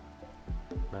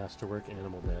 good. Masterwork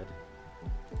animal bed.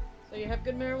 So you have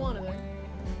good marijuana there.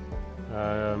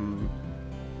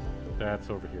 That's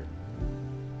over here.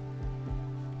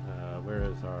 Where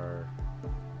is our...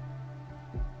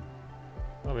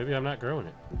 Oh, maybe I'm not growing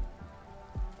it.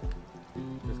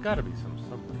 There's gotta be some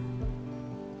somewhere.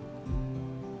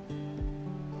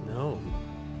 No.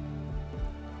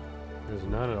 There's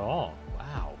none at all.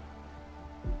 Wow.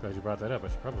 Glad you brought that up. I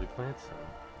should probably plant some.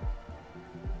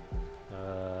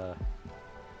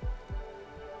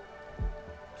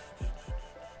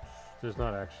 There's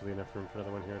not actually enough room for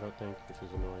another one here, I don't think, which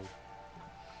is annoying.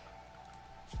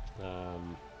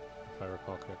 If I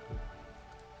recall correctly.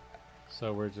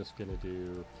 So we're just gonna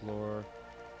do floor.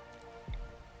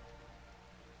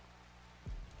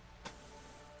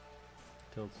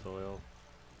 Tilled soil.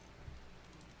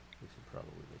 We should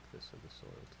probably make this into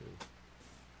soil too.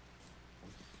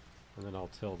 And then I'll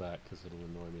till that because it'll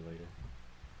annoy me later.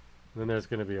 And then there's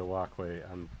going to be a walkway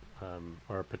on,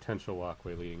 or a potential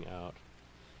walkway leading out.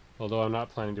 Although I'm not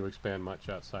planning to expand much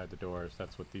outside the doors.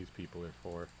 That's what these people are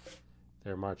for.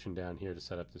 They're marching down here to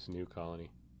set up this new colony.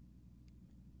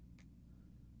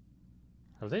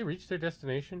 Have they reached their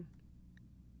destination?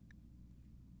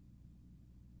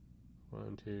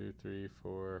 1, 2, 3,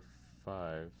 4,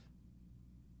 5.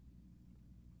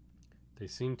 They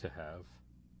seem to have.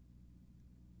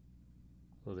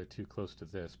 Well, they're too close to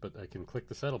this, but I can click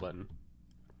the settle button.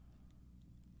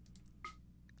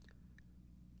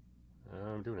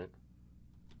 I'm doing it.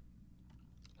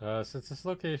 Since this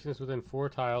location is within 4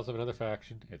 tiles of another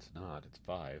faction, it's not, it's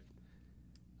 5.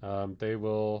 They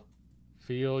will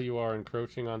feel you are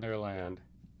encroaching on their land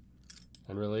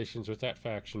And relations with that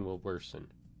faction will worsen.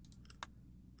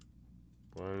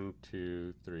 1,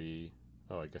 2, 3.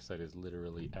 Oh, I guess that is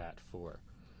literally at 4.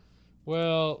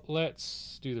 Well,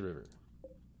 let's do the river.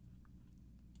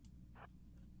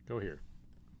 Go here.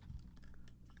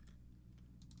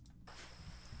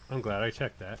 I'm glad I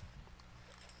checked that.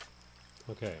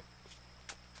 Okay.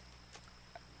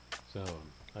 So,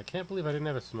 I can't believe I didn't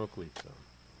have a smoke leak zone.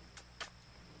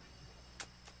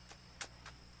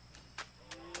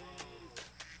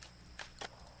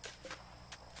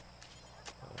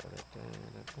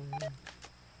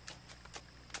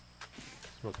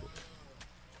 Smoke leak.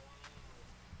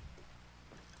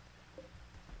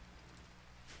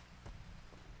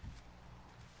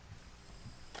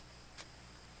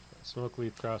 Smoke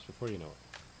leaf cross before you know it.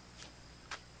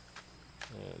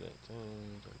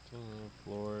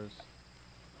 Floors.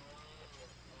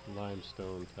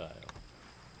 Limestone tile.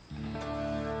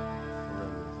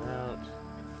 Run this out.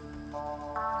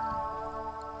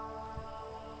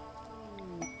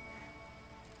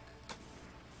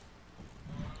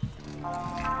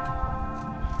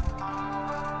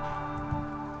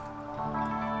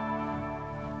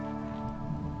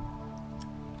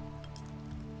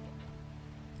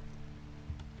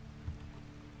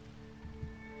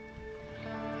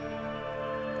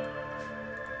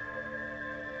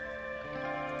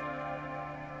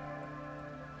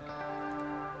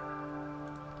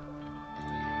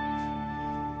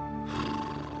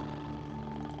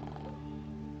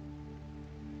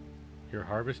 You're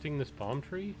harvesting this palm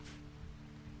tree?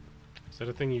 Is that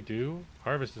a thing you do?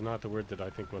 Harvest is not the word that I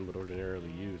think one would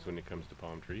ordinarily use when it comes to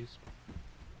palm trees.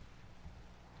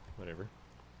 Whatever.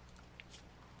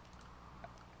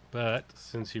 But,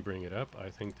 since you bring it up, I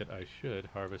think that I should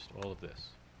harvest all of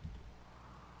this.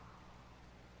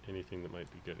 Anything that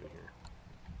might be good in here.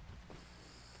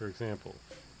 For example,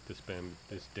 this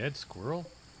dead squirrel?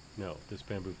 No, this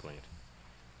bamboo plant.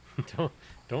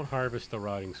 Don't harvest the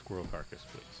rotting squirrel carcass,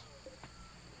 please.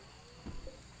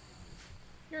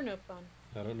 You're no fun.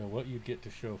 I don't know what you'd get to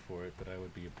show for it, but I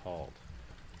would be appalled.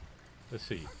 Let's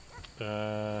see.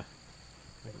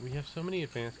 We have so many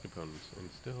advanced components,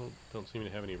 and still don't seem to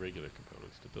have any regular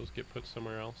components. Did those get put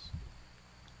somewhere else?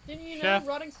 Didn't you Chef? know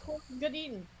rotting squirrel is good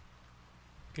eating?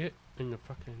 Get in the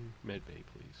fucking med bay,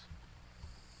 please.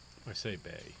 I say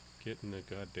bay. Get in the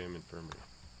goddamn infirmary.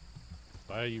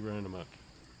 Why are you running amok?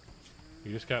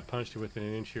 You just got punched within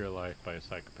an inch of your life by a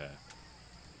psychopath.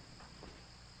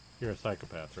 You're a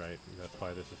psychopath, right? That's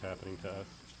why this is happening to us.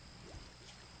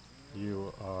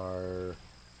 You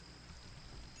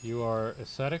are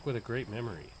ascetic with a great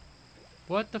memory.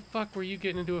 What the fuck were you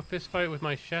getting into a fist fight with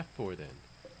my chef for then?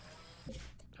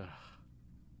 Ugh.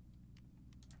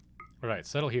 Alright,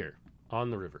 settle here.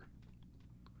 On the river.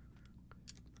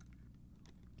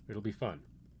 It'll be fun.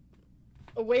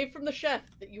 Away from the chef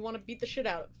that you want to beat the shit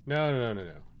out of. No.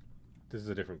 This is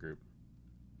a different group.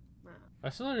 Nah. I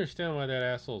still don't understand why that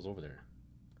asshole's over there.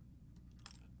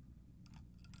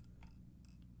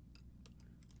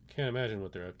 Can't imagine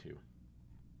what they're up to.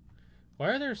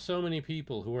 Why are there so many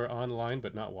people who are online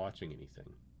but not watching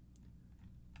anything?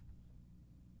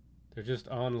 They're just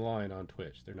online on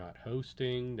Twitch. They're not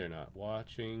hosting, they're not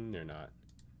watching, they're not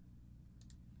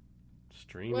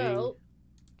streaming. Well,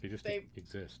 they just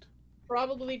exist.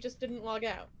 Probably just didn't log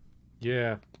out.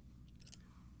 Yeah.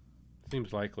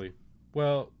 Seems likely.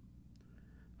 Well,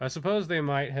 I suppose they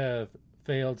might have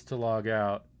failed to log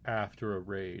out after a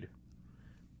raid.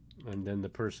 And then the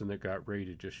person that got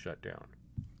raided just shut down.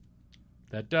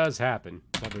 That does happen.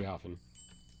 Not very often.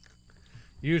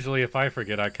 Usually if I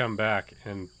forget, I come back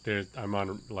and I'm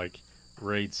on, like,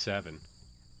 raid 7.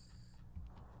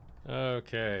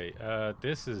 Okay,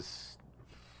 this is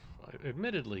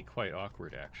admittedly quite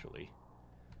awkward, actually.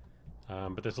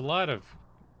 But there's a lot of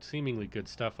seemingly good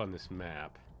stuff on this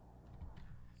map.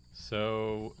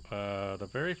 So, the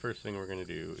very first thing we're going to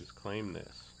do is claim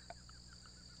this.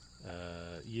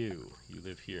 You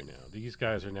live here now. These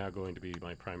guys are now going to be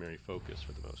my primary focus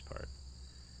for the most part.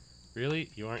 Really?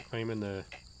 You aren't claiming the...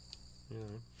 You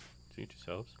know, suit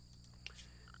yourselves.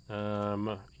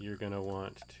 You're going to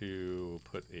want to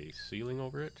put a ceiling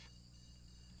over it.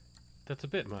 That's a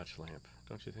bit much, Lamp,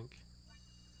 don't you think?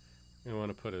 You're going to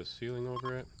want to put a ceiling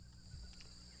over it.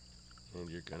 And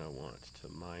you're going to want to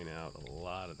mine out a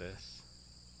lot of this.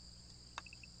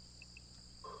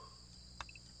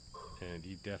 And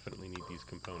you definitely need these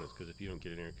components, because if you don't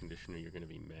get an air conditioner, you're going to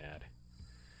be mad.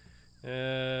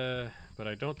 But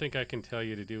I don't think I can tell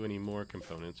you to do any more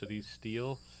components. Are these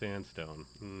steel? Sandstone.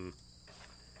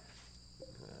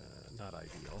 Not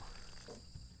ideal.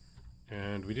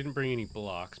 And we didn't bring any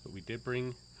blocks, but we did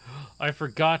bring... I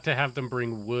forgot to have them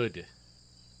bring wood.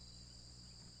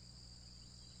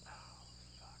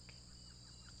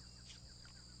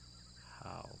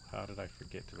 How did I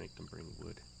forget to make them bring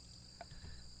wood?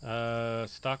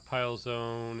 Stockpile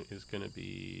zone is going to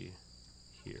be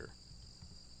here.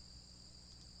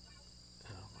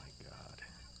 Oh my god.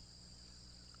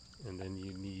 And then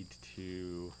you need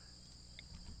to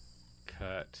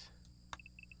cut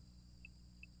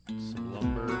some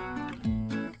lumber,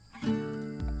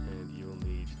 and you will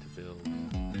need to build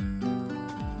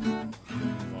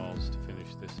walls to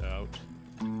finish this out.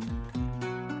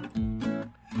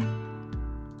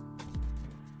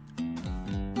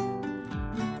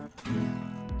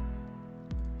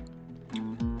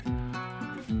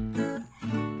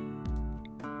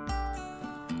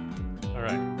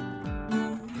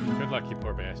 You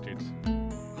poor bastards.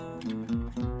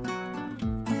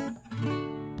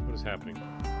 What is happening?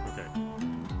 Okay.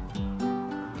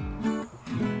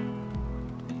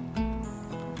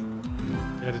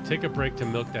 I had to take a break to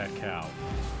milk that cow.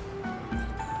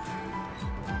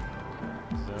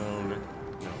 Zone.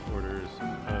 No, orders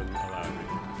unallowed.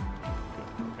 Good.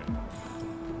 Okay.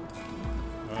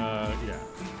 Yeah.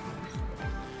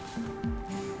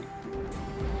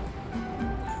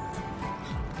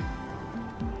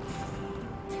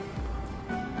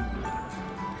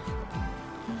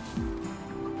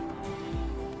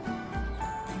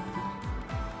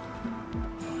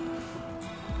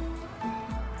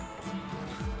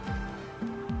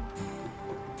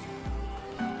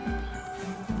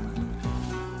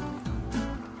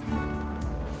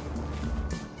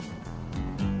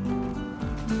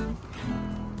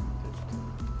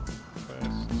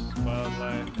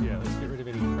 Yeah, let's get rid of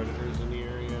any predators in the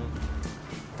area.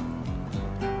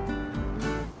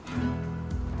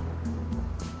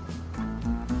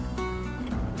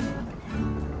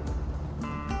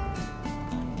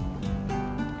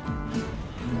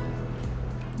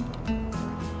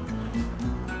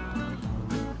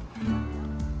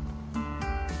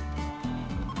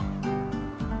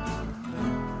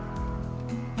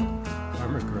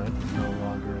 Armor Grunt is no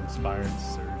longer inspired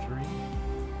surgery.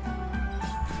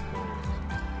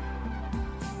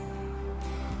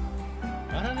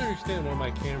 I don't understand why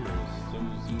my camera is so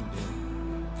zoomed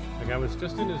in. Like, I was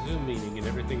just in a Zoom meeting and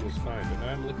everything was fine, but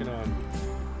now I'm looking on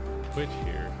Twitch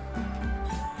here,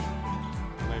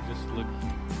 and I just look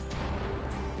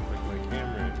like my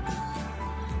camera is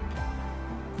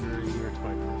very near to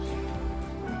my person.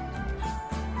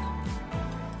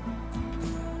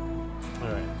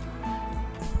 Alright.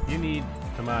 You need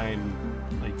to mine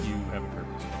like you have a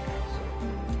purpose.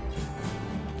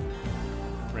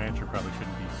 Rancher probably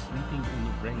shouldn't be sleeping in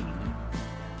the rain.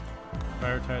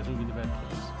 Prioritize moving the bed,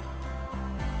 please.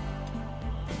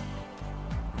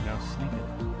 Now sleep it,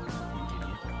 you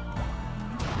idiot.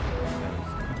 Now,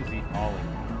 too busy hauling.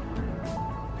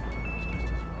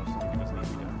 It doesn't need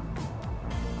to be done.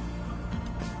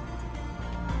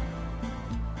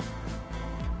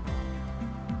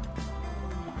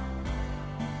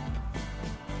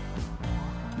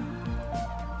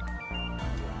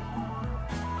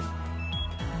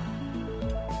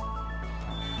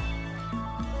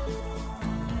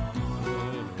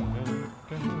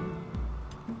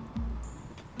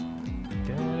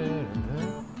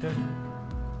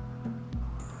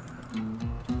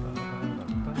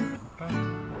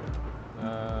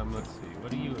 Let's see.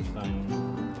 What are you assigning? I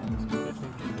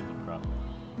think this is a problem.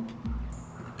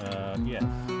 Yes.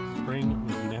 Spring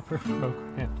was never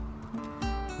programmed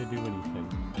to do anything.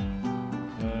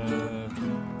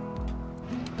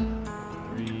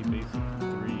 3 basic,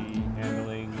 3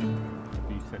 handling.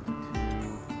 Be set to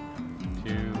 2.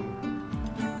 2.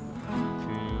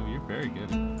 You're very good.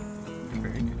 You're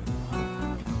very good.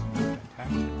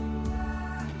 Fantastic.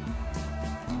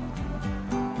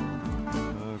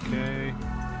 Okay.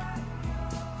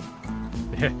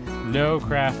 No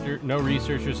crafter, no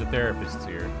researchers or therapists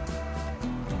here.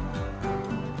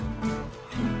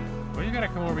 Well, you gotta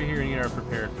come over here and eat our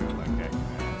prepared food like that,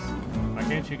 guys. Why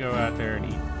can't you go out there and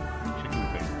eat chicken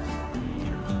fingers?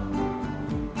 Sure.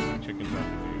 Chicken's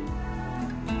nothing new.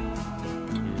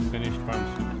 You finished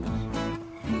pharmaceuticals.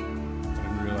 I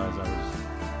didn't realize I was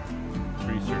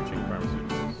researching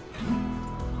pharmaceuticals.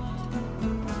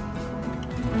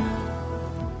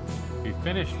 We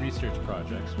finished research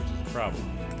projects, which is a problem.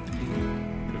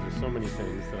 Because there's so many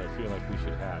things that I feel like we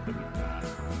should have that we've not.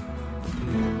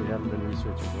 We haven't been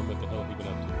researching them. What the hell have we been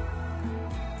up to?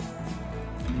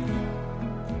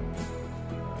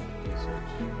 Research.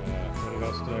 What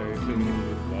else did I do?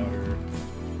 Water.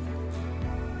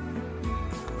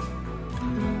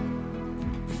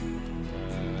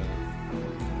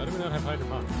 How do we not have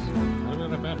hydroponics? How do we not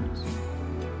have batteries?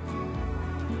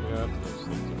 Yeah, those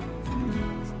things are.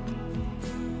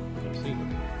 I've seen them.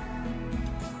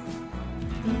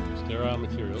 Sterile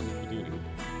materials if you do need.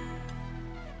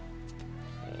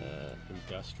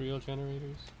 Industrial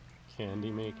generators?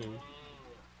 Candy making?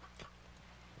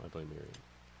 I blame Miriam.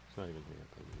 It's not even here, I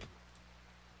blame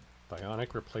Miriam.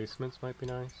 Bionic replacements might be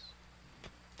nice.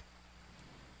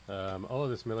 All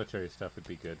of this military stuff would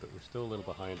be good, but we're still a little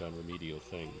behind on remedial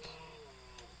things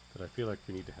that I feel like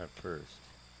we need to have first.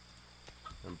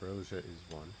 Ambrosia is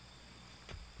one.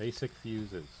 Basic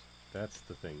fuses. That's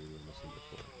the thing we were missing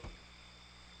before.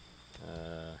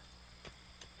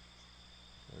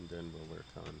 And then we'll work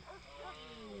on...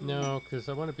 No, because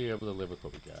I want to be able to live with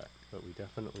what we got. But we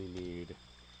definitely need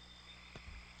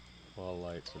wall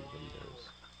lights and windows.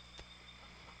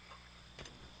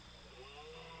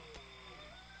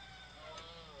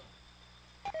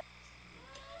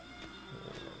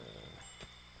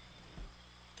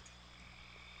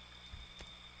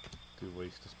 Do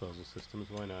waste disposal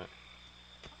systems, why not?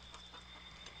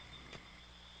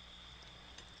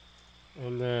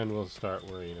 And then we'll start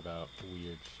worrying about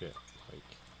weird shit, like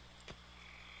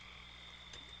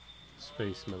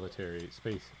space military,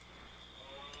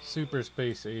 super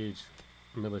space age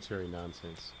military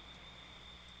nonsense,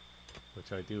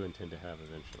 which I do intend to have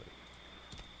eventually.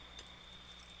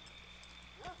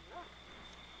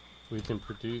 We can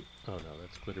produce, oh no,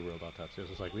 that's Glitterworld autopsy. I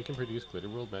was like, we can produce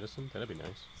Glitterworld medicine? That'd be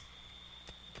nice.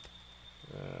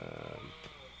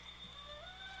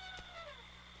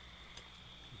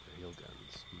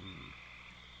 Railguns.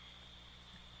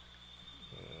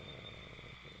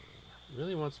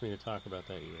 Really wants me to talk about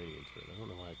that uranium turret. I don't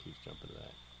know why I keep jumping to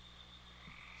that.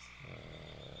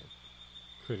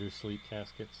 Critter sleep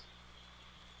caskets.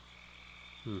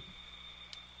 A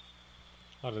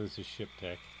lot of this is ship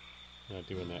tech. Not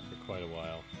doing that for quite a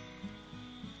while.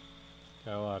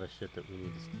 Got a lot of shit that we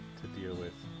need to deal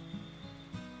with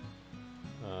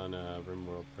on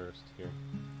Rimworld first here,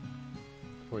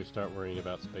 before we start worrying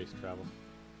about space travel.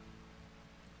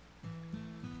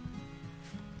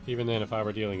 Even then, if I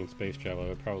were dealing in space travel, I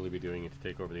would probably be doing it to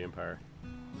take over the Empire.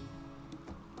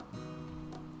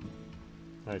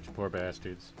 Alright, you poor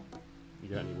bastards. You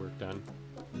got any work done?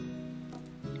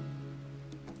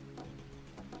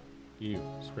 You,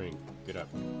 Spring, get up.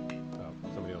 Oh,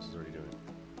 somebody else is already doing it.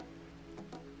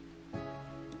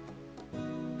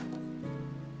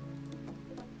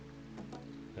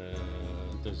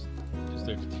 Is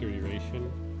there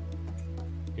deterioration?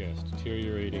 Yes,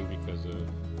 deteriorating because of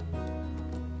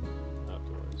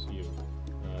outdoors. You.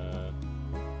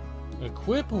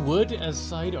 Equip wood as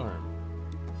sidearm.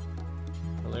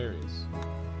 Hilarious.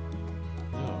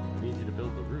 Oh, I need you to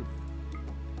build the roof.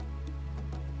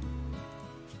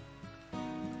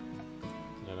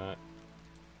 Did I not?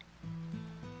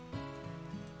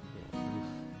 Yeah,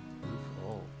 roof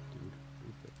all, dude.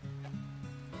 Roof it.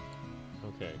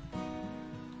 Okay.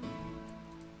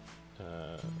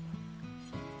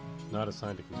 Not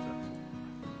assigned to construction.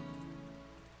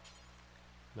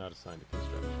 Not assigned to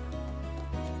construction.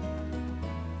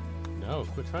 No,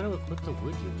 quit trying to equip the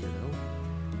wood, you weirdo.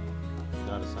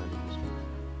 Not assigned to construction.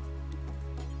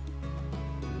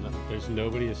 No, there's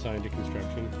nobody assigned to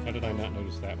construction. How did I not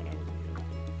notice that when I was in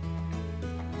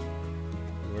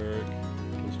here? Work,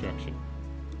 construction.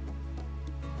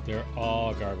 They're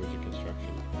all garbage at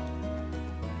construction.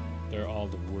 They're all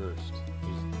the worst.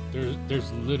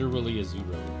 There's literally a zero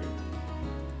here.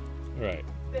 Alright.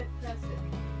 Fantastic.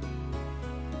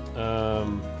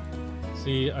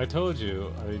 See, I told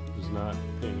you I was not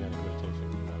paying adequate attention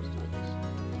when I was doing this.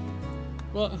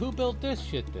 Well, who built this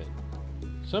shit then?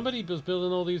 Somebody was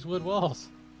building all these wood walls.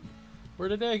 Where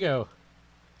did they go?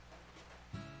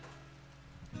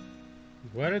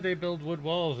 Why did they build wood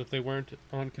walls if they weren't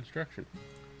on construction?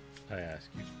 I ask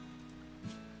you.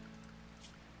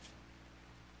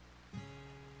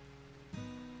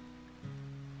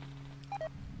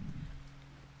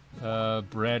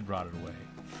 Bread rotted away.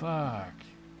 Fuck.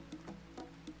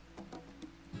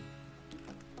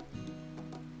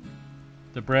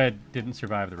 The bread didn't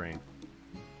survive the rain.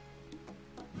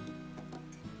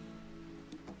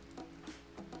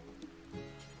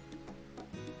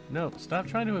 No, stop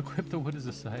trying to equip the wood as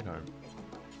a sidearm.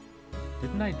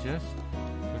 Didn't I just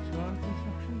put you on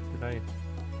construction? Did I?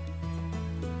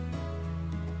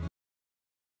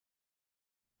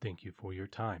 Thank you for your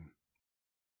time.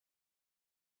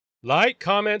 Like,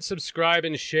 comment, subscribe,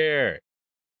 and share.